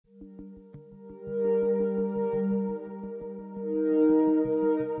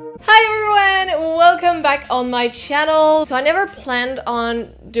welcome back on my channel. So I never planned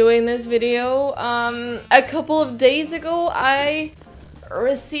on doing this video. A couple of days ago I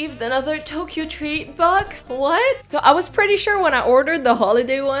received another Tokyo treat box. What? So I was pretty sure when I ordered the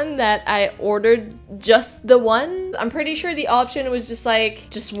holiday one that I ordered just the one. I'm pretty sure the option was just like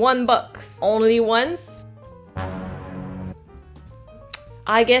just $1 only once.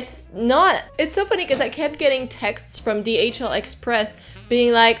 I guess not. It's so funny because I kept getting texts from DHL Express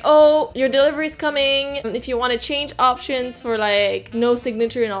being like, oh, your delivery's coming. If you want to change options for like no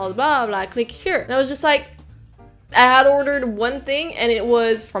signature and all blah blah, click here. And I was just like, I had ordered one thing and it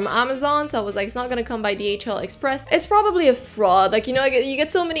was from Amazon, so I was like, it's not gonna come by DHL Express. It's probably a fraud. Like, you know, you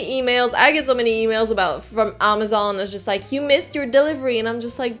get so many emails. I get so many emails from Amazon. It's just like, you missed your delivery, and I'm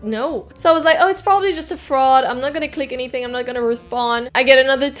just like, no. So I was like, oh, it's probably just a fraud. I'm not gonna click anything. I'm not gonna respond. I get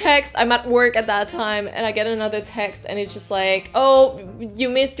another text. I'm at work at that time, and I get another text, and it's just like, oh, you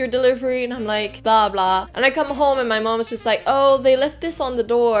missed your delivery, and I'm like, blah blah. And I come home, and my mom's just like, oh, they left this on the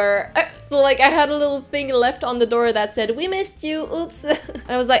door. So like I had a little thing left on the door that said, we missed you, oops. And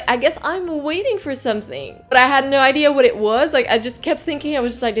I was like, I guess I'm waiting for something. But I had no idea what it was. Like I just kept thinking, I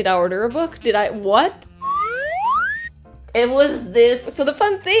was just like, did I order a book? Did I, what? It was this. So the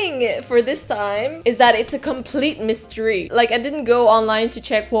fun thing for this time is that it's a complete mystery. Like I didn't go online to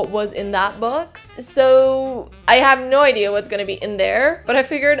check what was in that box. So I have no idea what's gonna be in there. But I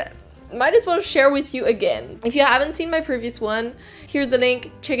figured, might as well share with you again. If you haven't seen my previous one, here's the link,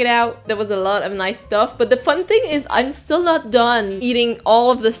 check it out. There was a lot of nice stuff, but the fun thing is I'm still not done eating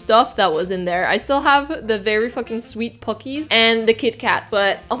all of the stuff that was in there. I still have the very fucking sweet Pockies and the Kit Kat,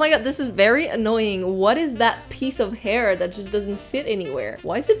 but oh my god, this is very annoying. What is that piece of hair that just doesn't fit anywhere?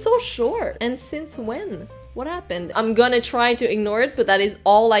 Why is it so short? And since when? What happened? I'm gonna try to ignore it, but that is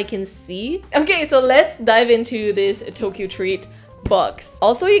all I can see. Okay, so let's dive into this Tokyo treat box.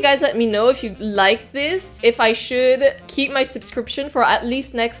 Also, you guys let me know if you like this, if I should keep my subscription for at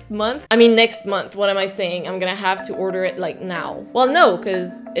least next month. I mean next month, what am I saying? I'm gonna have to order it like now. Well, no,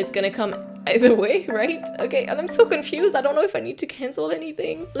 because it's gonna come either way, right? Okay, and I'm so confused. I don't know if I need to cancel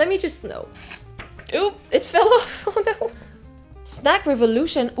anything. Let me just know. Oop, it fell off. Oh no. Snack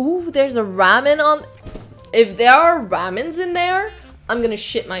Revolution. Ooh, there's a ramen on. If there are ramens in there, I'm gonna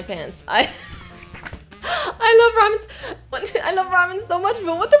shit my pants. I love ramen. I love ramen so much,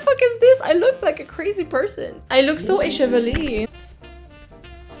 but what the fuck is this? I look like a crazy person. I look so échevelé.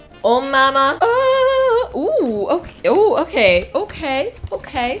 Oh mama. Ooh, okay. Oh, okay. Okay.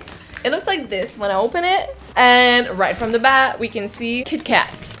 Okay. It looks like this when I open it. And right from the bat, we can see Kit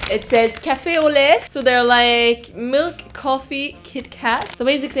Kat. It says café au lait. So they're like milk, coffee, Kit Kat. So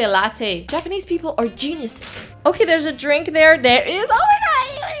basically a latte. Japanese people are geniuses. Okay, there's a drink there. There is. Oh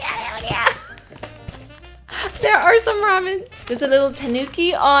my god. Yeah. There are some ramen. There's a little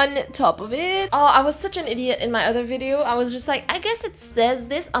tanuki on top of it. Oh, I was such an idiot in my other video. I was just like, I guess it says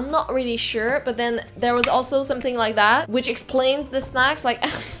this. I'm not really sure. But then there was also something like that, which explains the snacks. Like,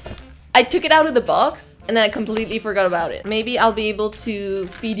 I took it out of the box and then I completely forgot about it. Maybe I'll be able to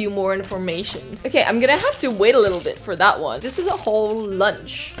feed you more information. Okay, I'm gonna have to wait a little bit for that one. This is a whole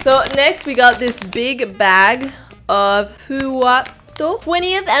lunch. So next we got this big bag of Fuwato.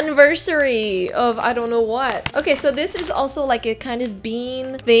 20th anniversary of I don't know what. Okay, so this is also like a kind of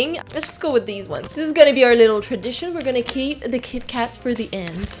bean thing. Let's just go with these ones. This is gonna be our little tradition. We're gonna keep the Kit Kats for the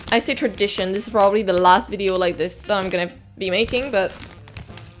end. I say tradition. This is probably the last video like this that I'm gonna be making, but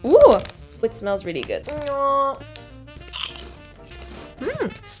ooh, it smells really good.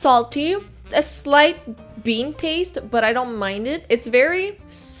 Salty, a slight bean taste, but I don't mind it. It's very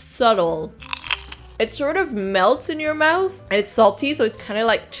subtle. It sort of melts in your mouth and it's salty, so it's kind of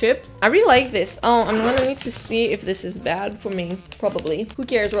like chips. I really like this. Oh, I'm gonna need to see if this is bad for me. Probably. Who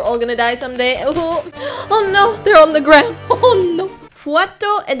cares? We're all gonna die someday. Oh no, they're on the ground. Oh no.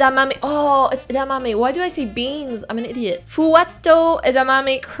 Fuwato edamame. Oh, it's edamame. Why do I say beans? I'm an idiot. Fuwato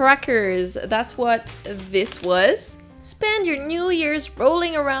edamame crackers. That's what this was. Spend your New Year's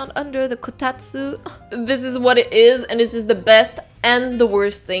rolling around under the kotatsu. This is what it is, and this is the best and the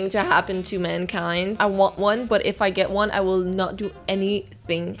worst thing to happen to mankind. I want one, but if I get one, I will not do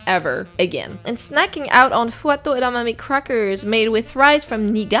anything ever again. And snacking out on Fuwato edamame crackers made with rice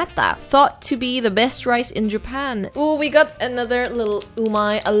from Niigata, thought to be the best rice in Japan. Oh, we got another little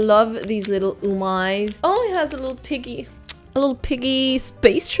umai. I love these little umais. Oh, it has a little piggy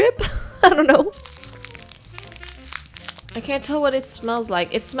spaceship. I don't know. I can't tell what it smells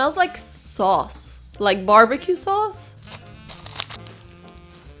like. It smells like sauce, like barbecue sauce.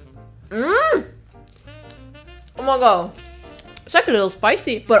 Oh my god. It's like a little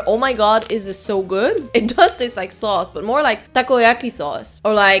spicy, but oh my god, is this so good? It does taste like sauce, but more like takoyaki sauce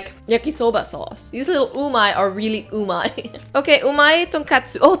or like yakisoba sauce. These little umai are really umai. Okay, umai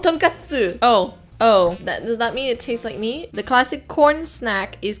tonkatsu. Oh, tonkatsu. Oh, does that mean it tastes like meat? The classic corn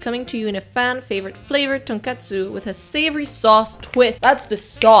snack is coming to you in a fan favorite flavor, tonkatsu, with a savory sauce twist. That's the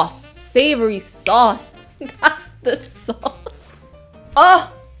sauce. Savory sauce. That's the sauce.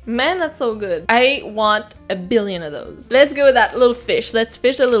 Oh, man, that's so good. I want a billion of those. Let's go with that little fish. Let's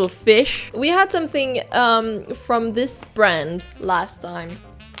fish a little fish. We had something from this brand last time.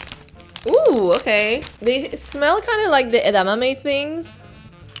 Ooh, okay. They smell kind of like the edamame things.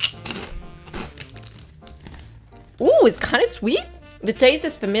 Ooh, it's kind of sweet. The taste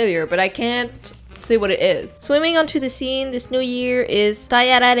is familiar, but I can't say what it is. Swimming onto the scene this new year is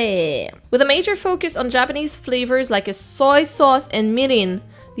tayarare. With a major focus on Japanese flavors like a soy sauce and mirin,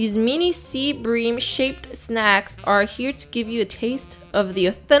 these mini sea bream shaped snacks are here to give you a taste of the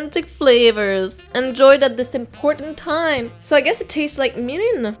authentic flavors enjoyed at this important time. So I guess it tastes like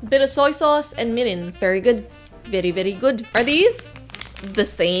mirin. A bit of soy sauce and mirin. Very good. Very, very good. Are these the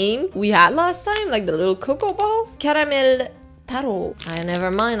same we had last time? Like the little cocoa balls? Caramel taro.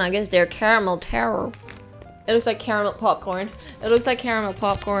 Never mind. I guess they're caramel taro. It looks like caramel popcorn. It looks like caramel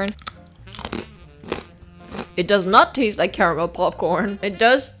popcorn. It does not taste like caramel popcorn. It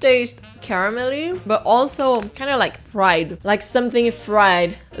does taste caramelly, but also kind of like fried. Like something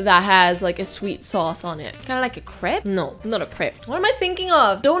fried that has like a sweet sauce on it. Kind of like a crepe? No, not a crepe. What am I thinking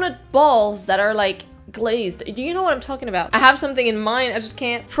of? Donut balls that are like glazed. Do you know what I'm talking about? I have something in mind, I just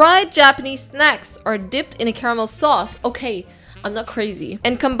can't. Fried Japanese snacks are dipped in a caramel sauce. Okay, I'm not crazy.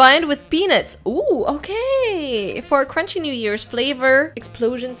 And combined with peanuts. Ooh, okay. For a crunchy New Year's flavor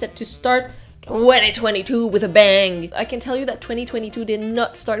explosion set to start 2022 with a bang. I can tell you that 2022 did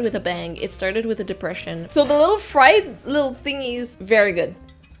not start with a bang. It started with a depression. So the little fried little thingies, very good.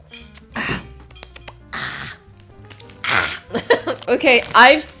 Okay,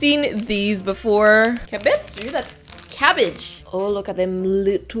 I've seen these before. Kabetsu, that's cabbage. Oh, look at them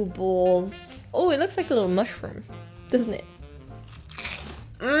little balls. Oh, it looks like a little mushroom, doesn't it?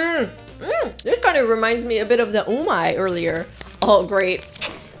 This kind of reminds me a bit of the umai earlier. Oh, great.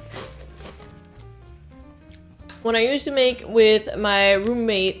 When I used to make with my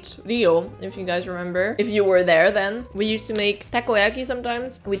roommate Rio, if you guys remember, if you were there then, we used to make takoyaki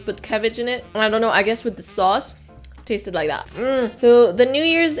sometimes. We'd put cabbage in it. And I don't know, I guess with the sauce, tasted like that. So the New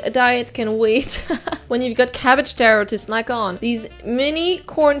Year's diet can wait when you've got cabbage taro to snack on. These mini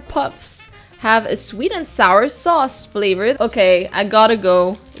corn puffs have a sweet and sour sauce flavored. Okay, I gotta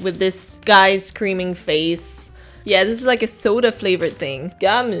go with this guy's screaming face. Yeah, this is like a soda flavored thing.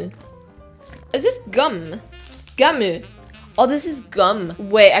 Gum. Is this gum? Gum. Oh, this is gum.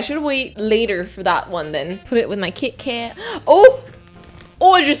 Wait, I should wait later for that one then. Put it with my Kit Kat. Oh!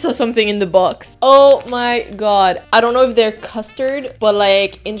 Oh, I just saw something in the box. Oh my god. I don't know if they're custard, but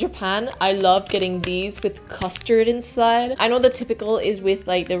like in Japan, I love getting these with custard inside. I know the typical is with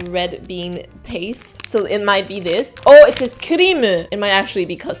like the red bean paste. So it might be this. Oh, it says cream. It might actually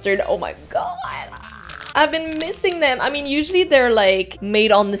be custard. Oh my god. I've been missing them. I mean, usually they're like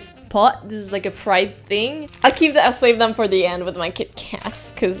made on the spot. This is like a fried thing. I'll save them for the end with my Kit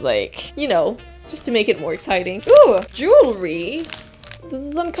Kats. Cause like, you know, just to make it more exciting. Ooh, jewelry. This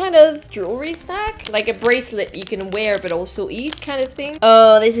is some kind of jewelry snack. Like a bracelet you can wear but also eat kind of thing.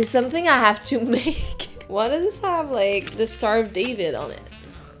 Oh, this is something I have to make. Why does this have like the Star of David on it?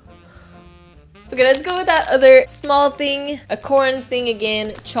 Okay, let's go with that other small thing. A corn thing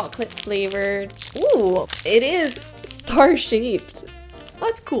again, chocolate flavored. Ooh, it is star shaped.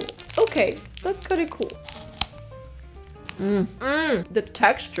 That's cool. Okay, that's kind of cool. The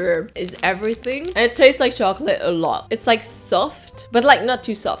texture is everything. And it tastes like chocolate a lot. It's like soft, but like not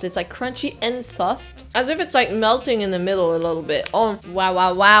too soft. It's like crunchy and soft. As if it's like melting in the middle a little bit. Oh, wow,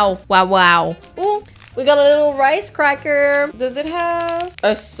 wow, wow. Wow, wow. Ooh, we got a little rice cracker. Does it have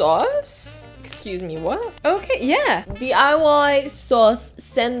a sauce? Excuse me, what? Okay, yeah. DIY sauce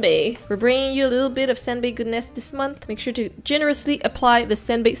senbei. We're bringing you a little bit of senbei goodness this month. Make sure to generously apply the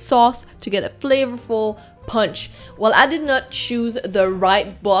senbei sauce to get a flavorful punch. Well, I did not choose the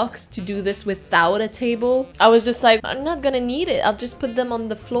right box to do this without a table. I was just like, I'm not gonna need it. I'll just put them on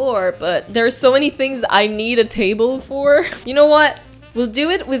the floor. But there are so many things that I need a table for. You know what? We'll do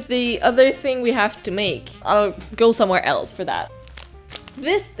it with the other thing we have to make. I'll go somewhere else for that.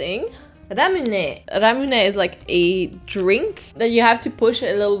 This thing. Ramune. Ramune is like a drink that you have to push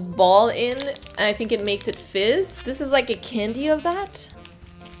a little ball in, and I think it makes it fizz. This is like a candy of that.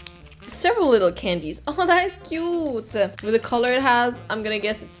 Several little candies. Oh, that is cute. With the color it has, I'm gonna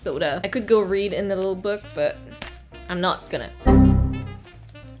guess it's soda. I could go read in the little book, but I'm not gonna.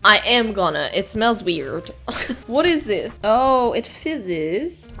 I am gonna. It smells weird. What is this? Oh, it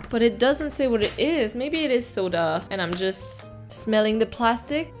fizzes, but it doesn't say what it is. Maybe it is soda and I'm just smelling the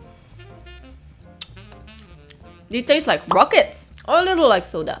plastic. It tastes like rockets. Or a little like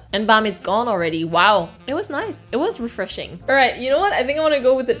soda. And bam, it's gone already. Wow. It was nice. It was refreshing. All right, you know what? I think I want to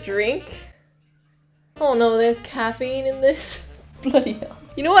go with a drink. Oh no, there's caffeine in this. Bloody hell.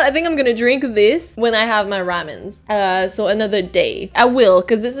 You know what? I think I'm gonna drink this when I have my ramens. So another day. I will,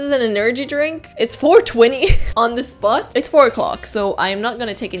 because this is an energy drink. It's 4:20 on the spot. It's 4 o'clock, so I am not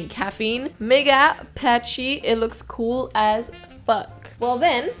gonna take any caffeine. Mega patchy. It looks cool as fuck. Well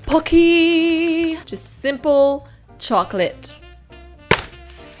then, Pocky. Just simple chocolate.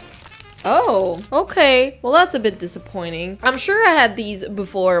 Oh, okay. Well, that's a bit disappointing. I'm sure I had these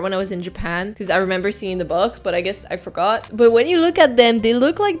before when I was in Japan because I remember seeing the box, but I guess I forgot. But when you look at them, they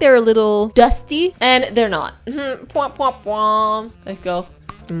look like they're a little dusty and they're not. Let's go.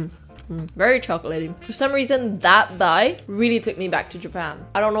 Very chocolatey. For some reason, that dye really took me back to Japan.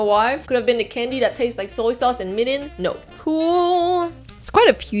 I don't know why. Could have been the candy that tastes like soy sauce and midden. No. Cool. It's quite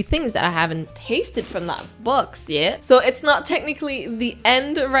a few things that I haven't tasted from that box yet. So it's not technically the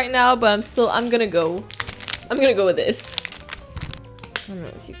end right now, but I'm gonna go with this. I don't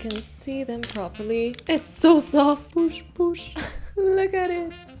know if you can see them properly. It's so soft. Push, push. Look at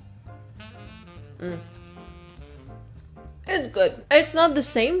it. It's good. It's not the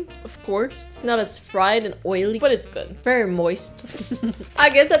same, of course. It's not as fried and oily, but it's good. Very moist. I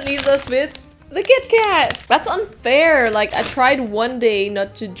guess that leaves us with the Kit Kats. That's unfair. Like, I tried one day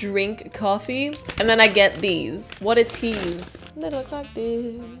not to drink coffee, and then I get these. What a tease. They look like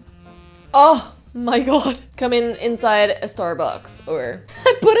this. Oh my god. Come inside a Starbucks, or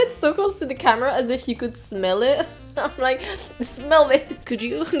I put it so close to the camera as if you could smell it. I'm like, smell it. Could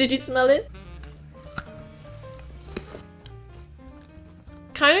you? Did you smell it?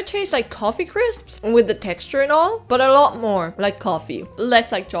 Kind of tastes like coffee crisps with the texture and all, but a lot more like coffee,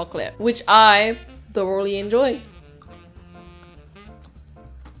 less like chocolate, which I thoroughly enjoy.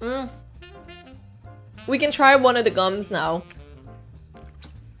 We can try one of the gums now.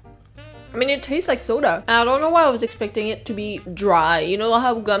 I mean, it tastes like soda. I don't know why I was expecting it to be dry. You know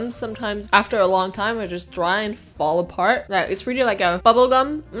how gums sometimes after a long time are just dry and fall apart? Yeah, it's really like a bubble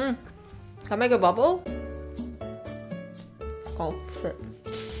gum. Can I make a bubble? Oh shit.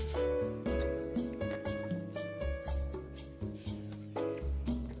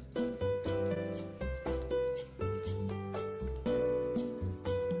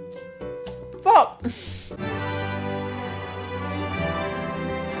 Fuck!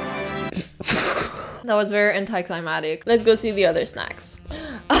 That was very anticlimactic. Let's go see the other snacks.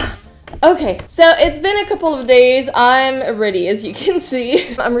 Okay, so it's been a couple of days. I'm ready, as you can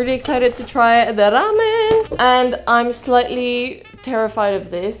see. I'm really excited to try the ramen, and I'm slightly terrified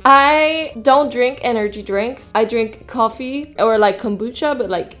of this. I don't drink energy drinks. I drink coffee or like kombucha, but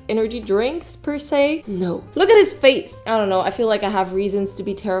like energy drinks per se, no. Look at his face. I don't know. I feel like I have reasons to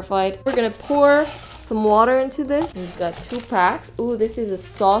be terrified. We're gonna pour some water into this. We've got 2 packs. Ooh, this is a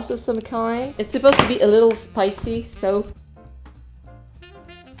sauce of some kind. It's supposed to be a little spicy, so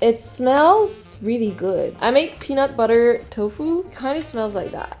it smells really good. I make peanut butter tofu. It kind of smells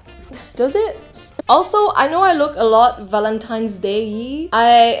like that. Does it? Also, I know I look a lot Valentine's Day-y.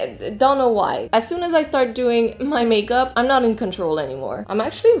 I don't know why. As soon as I start doing my makeup, I'm not in control anymore. I'm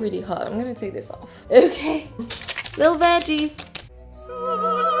actually really hot. I'm gonna take this off. Okay. Little veggies.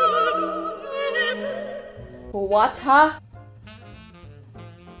 Water.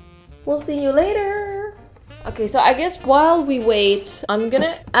 We'll see you later. Okay, so I guess while we wait, I'm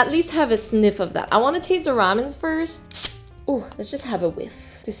gonna at least have a sniff of that. I want to taste the ramens first. Oh, let's just have a whiff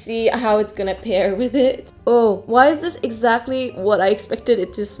to see how it's gonna pair with it. Oh, why is this exactly what I expected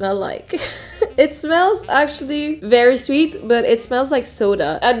it to smell like? It smells actually very sweet, but it smells like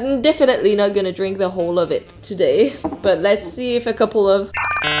soda. I'm definitely not gonna drink the whole of it today, but let's see if a couple of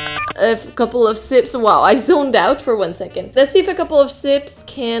sips, wow, I zoned out for 1 second. Let's see if a couple of sips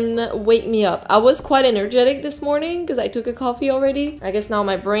can wake me up. I was quite energetic this morning because I took a coffee already. I guess now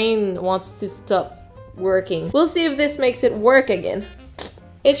my brain wants to stop working. We'll see if this makes it work again.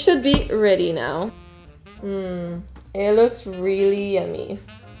 It should be ready now. It looks really yummy.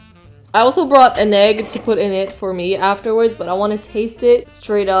 I also brought an egg to put in it for me afterwards, but I want to taste it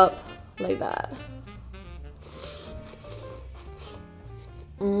straight up like that.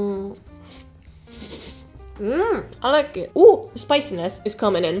 I like it. Ooh, the spiciness is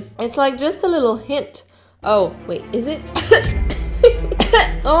coming in. It's like just a little hint. Oh, wait, is it?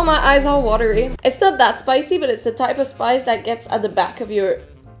 Oh, my eyes are watery. It's not that spicy, but it's the type of spice that gets at the back of your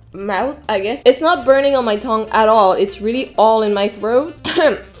mouth, I guess. It's not burning on my tongue at all. It's really all in my throat.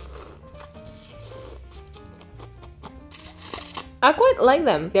 I quite like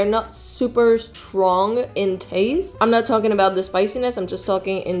them. They're not super strong in taste. I'm not talking about the spiciness, I'm just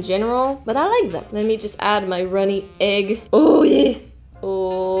talking in general, but I like them. Let me just add my runny egg. Oh yeah.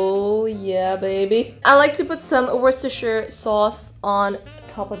 Oh yeah, baby. I like to put some Worcestershire sauce on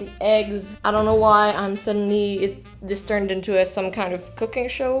top of the eggs. I don't know why I'm suddenly, this turned into some kind of cooking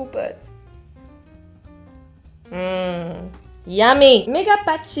show, but yummy! Mega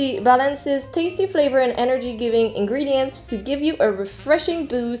Patchy balances tasty flavor and energy-giving ingredients to give you a refreshing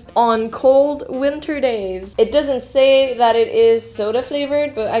boost on cold winter days. It doesn't say that it is soda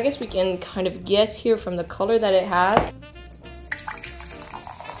flavored, but I guess we can kind of guess here from the color that it has.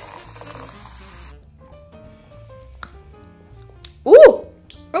 Ooh!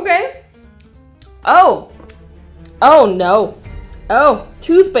 Okay. Oh! Oh no. Oh,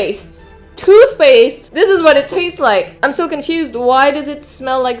 toothpaste. Toothpaste! This is what it tastes like. I'm so confused. Why does it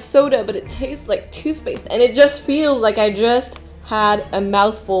smell like soda, but it tastes like toothpaste? And it just feels like I just had a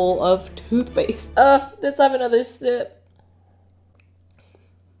mouthful of toothpaste. Let's have another sip.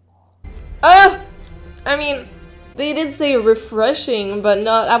 I mean, they did say refreshing, but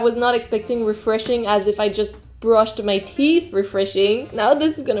I was not expecting refreshing as if I just brushed my teeth refreshing. Now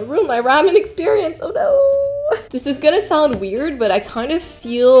this is gonna ruin my ramen experience. Oh no. This is gonna sound weird, but I kind of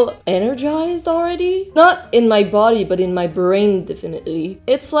feel energized already. Not in my body, but in my brain, definitely.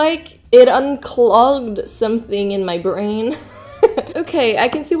 It's like it unclogged something in my brain. Okay, I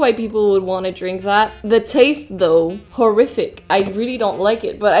can see why people would want to drink that. The taste though, horrific. I really don't like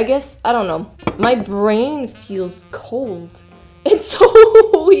it, but I guess, I don't know. My brain feels cold. It's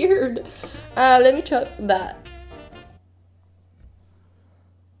so weird. Let me try that.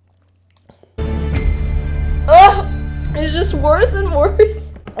 Oh, it's just worse and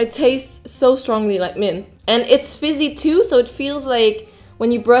worse. It tastes so strongly like mint. And it's fizzy too, so it feels like when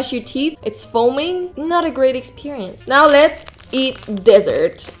you brush your teeth, it's foaming. Not a great experience. Now let's eat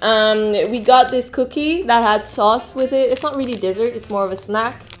dessert. We got this cookie that had sauce with it. It's not really dessert, it's more of a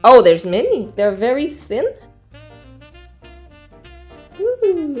snack. Oh, there's many. They're very thin.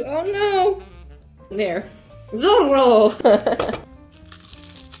 Ooh, oh no. There. Zorro!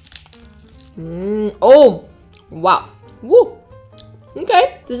 Oh! Wow. Woo!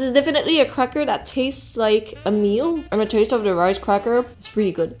 Okay. This is definitely a cracker that tastes like a meal. And the taste of the rice cracker, it's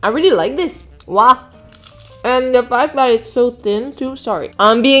really good. I really like this. Wow. And the fact that it's so thin too, sorry.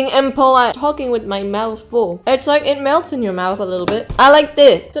 I'm being impolite, talking with my mouth full. It's like it melts in your mouth a little bit. I like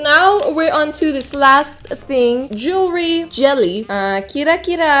this. So now we're on to this last thing. Jewelry jelly. Kira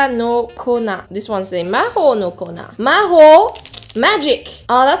kira no kona. This one's saying maho no kona. Maho magic.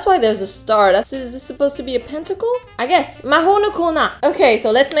 Oh, that's why there's a star. Is this supposed to be a pentacle? I guess. Maho no kona. Okay, so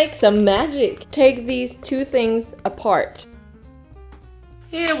let's make some magic. Take these two things apart.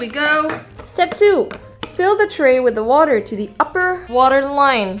 Here we go. Step 2. Fill the tray with the water to the upper water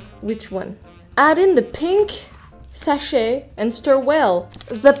line. Which one? Add in the pink sachet and stir well.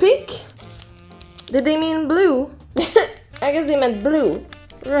 The pink? Did they mean blue? I guess they meant blue,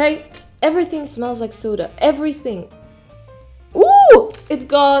 right? Everything smells like soda. Everything. Ooh! It's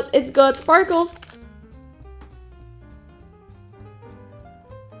got sparkles.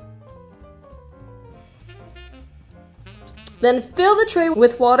 Then fill the tray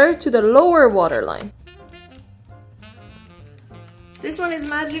with water to the lower water line. This one is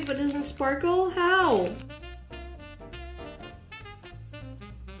magic but doesn't sparkle? How?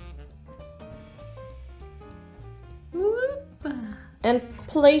 Whoop. And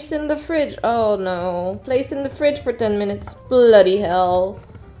place in the fridge. Oh no. Place in the fridge for 10 minutes. Bloody hell.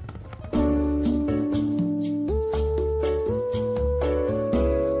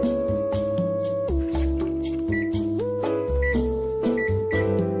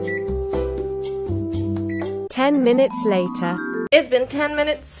 Ten minutes later. It's been 10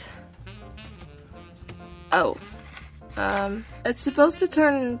 minutes. Oh. It's supposed to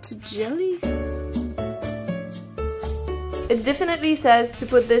turn to jelly? It definitely says to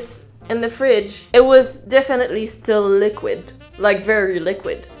put this in the fridge. It was definitely still liquid. Like very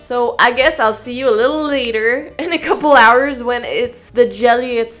liquid. So I guess I'll see you a little later in a couple hours when it's the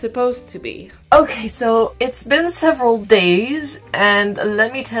jelly it's supposed to be. Okay, so it's been several days and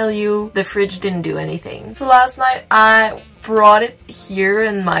let me tell you, the fridge didn't do anything. So last night I brought it here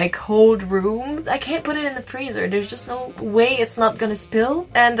in my cold room. I can't put it in the freezer. There's just no way it's not gonna spill.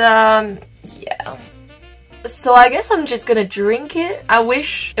 And yeah. So I guess I'm just gonna drink it. I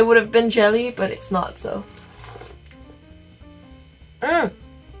wish it would have been jelly, but it's not, so.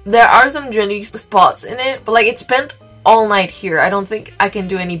 There are some jelly spots in it, but like it's spent all night here. I don't think I can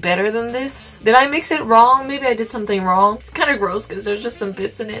do any better than this. Did I mix it wrong? Maybe I did something wrong. It's kind of gross because there's just some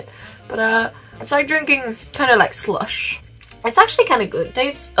bits in it. But it's like drinking kind of like slush. It's actually kind of good. It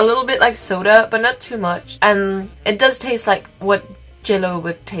tastes a little bit like soda, but not too much. And it does taste like what Jello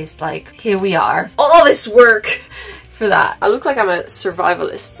would taste like. Here we are. All this work for that. I look like I'm a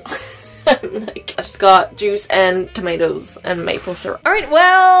survivalist. Like, I just got juice and tomatoes and maple syrup. Alright,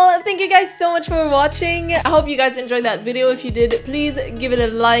 well, thank you guys so much for watching. I hope you guys enjoyed that video. If you did, please give it a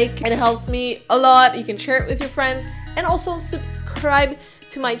like. It helps me a lot. You can share it with your friends. And also subscribe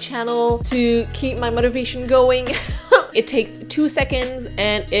to my channel to keep my motivation going. It takes 2 seconds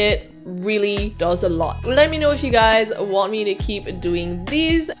and it really does a lot. Let me know if you guys want me to keep doing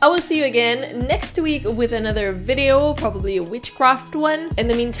these. I will see you again next week with another video, probably a witchcraft one. In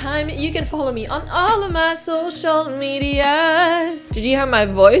the meantime, you can follow me on all of my social medias. Did you hear my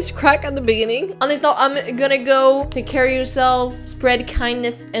voice crack at the beginning? On this note, I'm gonna go. Take care of yourselves, spread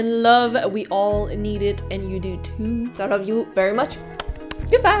kindness and love. We all need it and you do too. So I love you very much.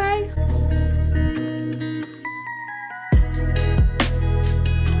 Goodbye.